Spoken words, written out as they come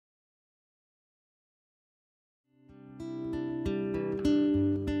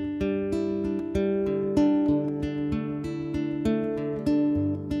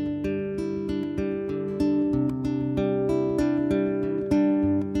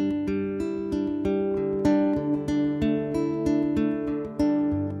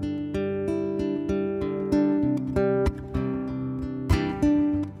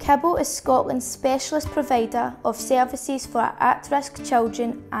Kibble is Scotland's specialist provider of services for at-risk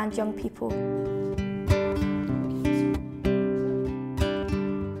children and young people.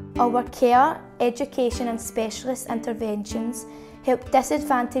 Our care, education and specialist interventions help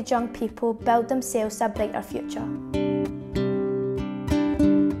disadvantaged young people build themselves a brighter future.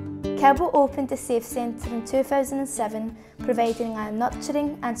 Kibble opened the Safe Centre in 2007, providing a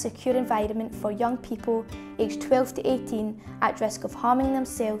nurturing and secure environment for young people aged 12 to 18 at risk of harming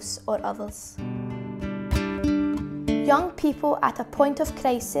themselves or others. Young people at a point of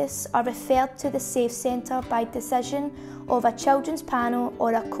crisis are referred to the Safe Centre by decision of a children's panel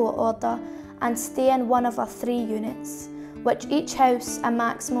or a court order and stay in one of our 3 units, which each house a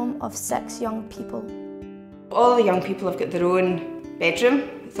maximum of 6 young people. All the young people have got their own bedroom,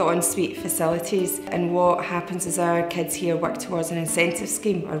 the ensuite facilities, and what happens is our kids here work towards an incentive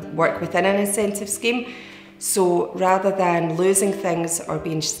scheme or work within an incentive scheme. So rather than losing things or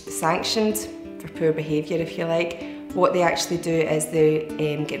being sanctioned for poor behaviour, if you like, what they actually do is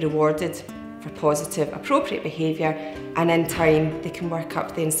they get rewarded for positive, appropriate behaviour, and in time they can work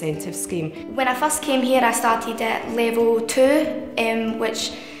up the incentive scheme. When I first came here, I started at level 2,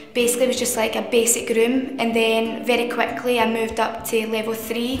 which basically was just like a basic room, and then very quickly I moved up to level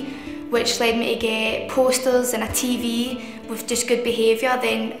 3, which led me to get posters and a TV with just good behaviour.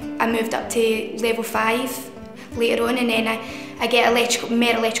 Then I moved up to level 5 later on, and then I get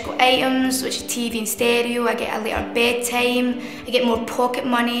more electrical items, which is TV and stereo. I get a later bedtime, I get more pocket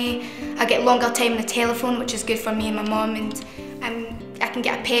money, I get longer time on the telephone, which is good for me and my mum, and I can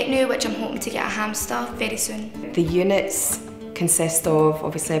get a pet now, which I'm hoping to get a hamster very soon. The units consist of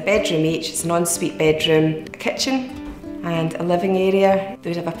obviously a bedroom each. It's an ensuite bedroom, a kitchen and a living area.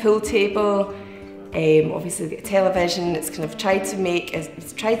 They would have a pool table, obviously they've got a television. It's kind of tried to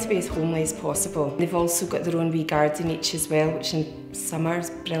be as homely as possible. They've also got their own wee garden each as well, which in summer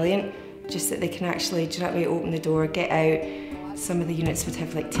is brilliant. Just that they can actually, do you know what I mean, open the door, get out. Some of the units would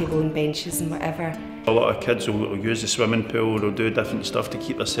have like table and benches and whatever. A lot of kids will use the swimming pool, they'll do different stuff to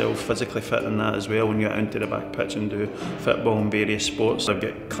keep themselves physically fit in that as well when you get into the back pitch and do football and various sports. They've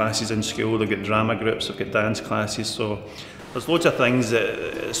got classes in school, they've got drama groups, they've got dance classes, so there's loads of things that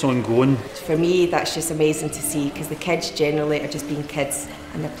it's ongoing. For me, that's just amazing to see, because the kids generally are just being kids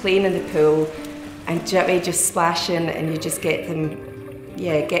and they're playing in the pool and, do you know what I mean, just splashing, and you just get them,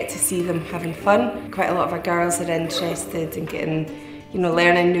 get to see them having fun. Quite a lot of our girls are interested in getting,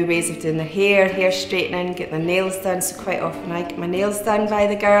 learning new ways of doing their hair straightening, getting their nails done. So quite often I get my nails done by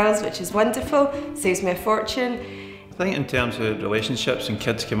the girls, which is wonderful, saves me a fortune. I think in terms of relationships, when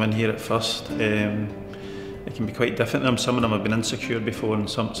kids come in here at first, it can be quite different to them. Some of them have been insecure before and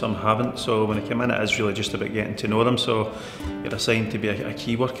some haven't, so when they come in it is really just about getting to know them. So you're assigned to be a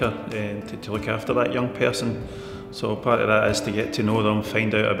key worker to look after that young person. So part of that is to get to know them,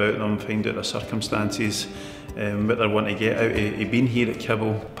 find out about them, find out their circumstances, what they want to get out of being here at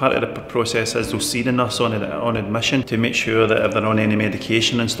Kibble. Part of the process is they'll see the nurse on admission to make sure that if they're on any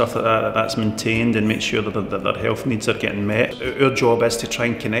medication and stuff like that, that's maintained, and make sure that their health needs are getting met. Our job is to try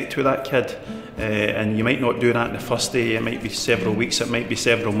and connect with that kid, and you might not do that in the first day, it might be several weeks, it might be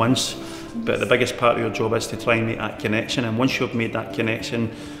several months, but the biggest part of your job is to try and make that connection. And once you've made that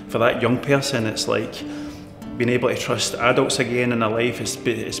connection for that young person, it's like being able to trust adults again in their life, it's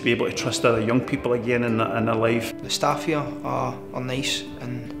be able to trust other young people again in their life. The staff here are nice,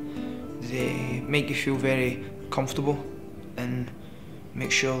 and they make you feel very comfortable and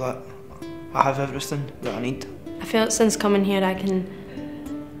make sure that I have everything that I need. I feel since coming here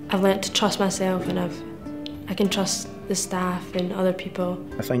I've learnt to trust myself, and I can trust the staff and other people.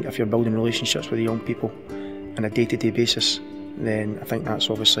 I think if you're building relationships with the young people on a day-to-day basis, then I think that's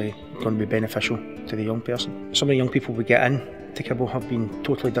obviously going to be beneficial to the young person. Some of the young people we get in to Kibble have been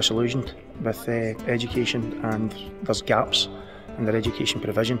totally disillusioned with education, and there's gaps in their education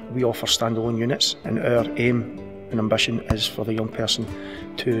provision. We offer standalone units, and our aim and ambition is for the young person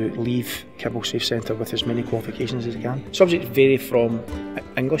to leave Kibble Safe Centre with as many qualifications as they can. Subjects vary from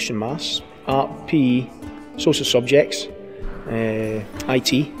English and Maths, Art, PE, social subjects,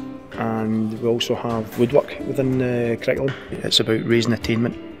 IT, and we also have woodwork within the curriculum. It's about raising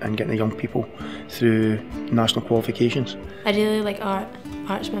attainment and getting the young people through national qualifications. I really like art.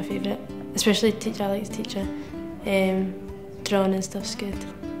 Art's my favourite, especially teacher. I like the teacher. Drawing and stuff's good.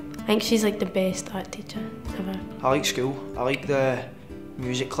 I think she's like the best art teacher ever. I like school. I like the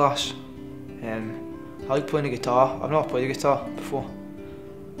music class. I like playing the guitar. I've not played the guitar before,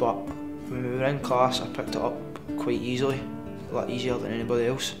 but when we were in class I picked it up quite easily, a lot easier than anybody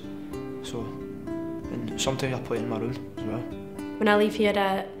else. So, and sometimes I play in my room as well. When I leave here,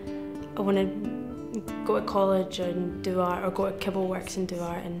 I want to go to college and do art, or go to Kibble Works and do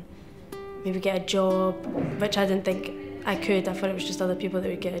art, and maybe get a job, which I didn't think I could. I thought it was just other people that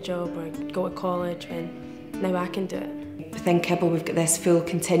would get a job or go to college, and now I can do it. Within Kibble we've got this full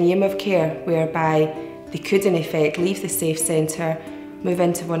continuum of care whereby they could in effect leave the safe centre, move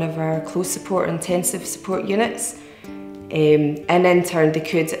into one of our close support or intensive support units, and in turn they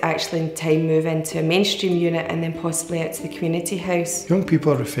could actually in time move into a mainstream unit and then possibly out to the community house. Young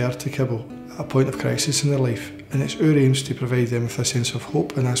people are referred to Kibble at a point of crisis in their life, and it's our aims to provide them with a sense of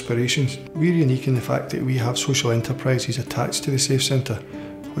hope and aspirations. We're unique in the fact that we have social enterprises attached to the Safe Centre,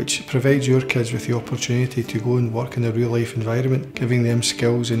 which provides your kids with the opportunity to go and work in a real life environment, giving them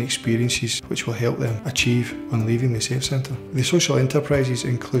skills and experiences which will help them achieve when leaving the Safe Centre. The social enterprises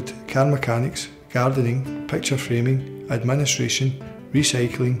include car mechanics, gardening, picture framing, administration,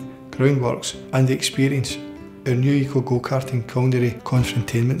 recycling, groundworks and the Experience, our new eco go-karting culinary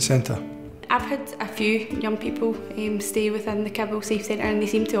confrontainment centre. I've had a few young people stay within the Kibble Safe Centre, and they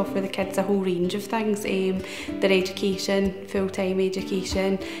seem to offer the kids a whole range of things. Their education, full-time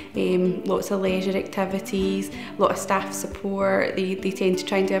education, lots of leisure activities, a lot of staff support. They tend to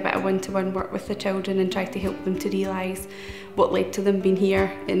try and do a bit of one-to-one work with the children and try to help them to realise what led to them being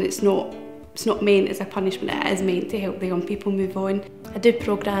here, and it's not meant as a punishment, it is meant to help the young people move on. I do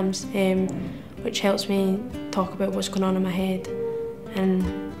programmes which helps me talk about what's going on in my head,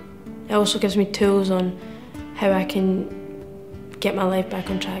 and it also gives me tools on how I can get my life back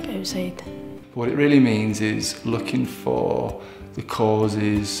on track outside. What it really means is looking for the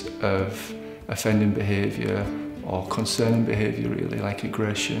causes of offending behaviour or concerning behaviour really, like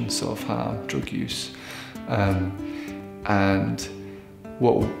aggression, self-harm, drug use. And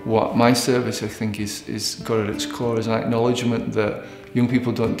what my service I think is got at its core is an acknowledgement that young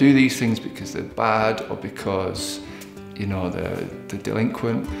people don't do these things because they're bad or because they're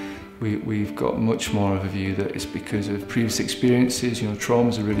delinquent. We've got much more of a view that it's because of previous experiences. Trauma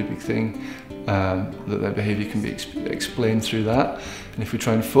is a really big thing, that their behaviour can be explained through that. And if we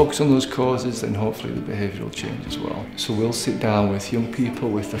try and focus on those causes, then hopefully the behaviour will change as well. So we'll sit down with young people,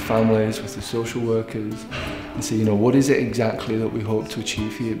 with their families, with the social workers, and say, what is it exactly that we hope to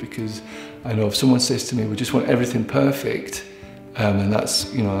achieve here? Because I know if someone says to me, we just want everything perfect, then that's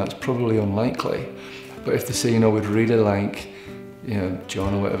probably unlikely. But if they say, we'd really like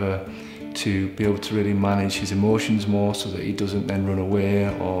John or whatever to be able to really manage his emotions more so that he doesn't then run away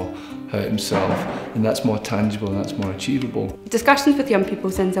or hurt himself, and that's more tangible and that's more achievable. Discussions with young people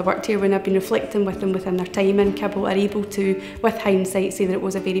since I worked here, when I've been reflecting with them within their time in Kibble, are able to, with hindsight, say that it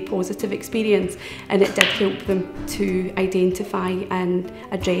was a very positive experience and it did help them to identify and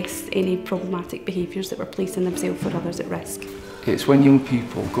address any problematic behaviours that were placing themselves or others at risk. It's when young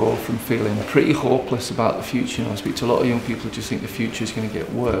people go from feeling pretty hopeless about the future. I speak to a lot of young people who just think the future is going to get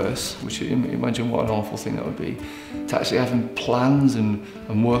worse, which imagine what an awful thing that would be, to actually having plans and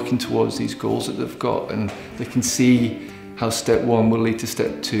working towards these goals that they've got, and they can see how step one will lead to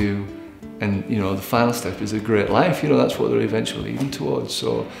step two, and the final step is a great life. That's what they're eventually leading towards.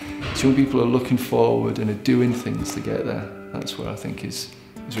 So young people are looking forward and are doing things to get there. That's what I think is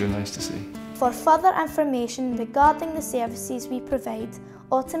really nice to see. For further information regarding the services we provide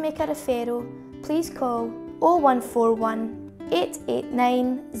or to make a referral, please call 0141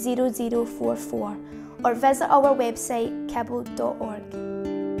 889 0044 or visit our website kibble.org.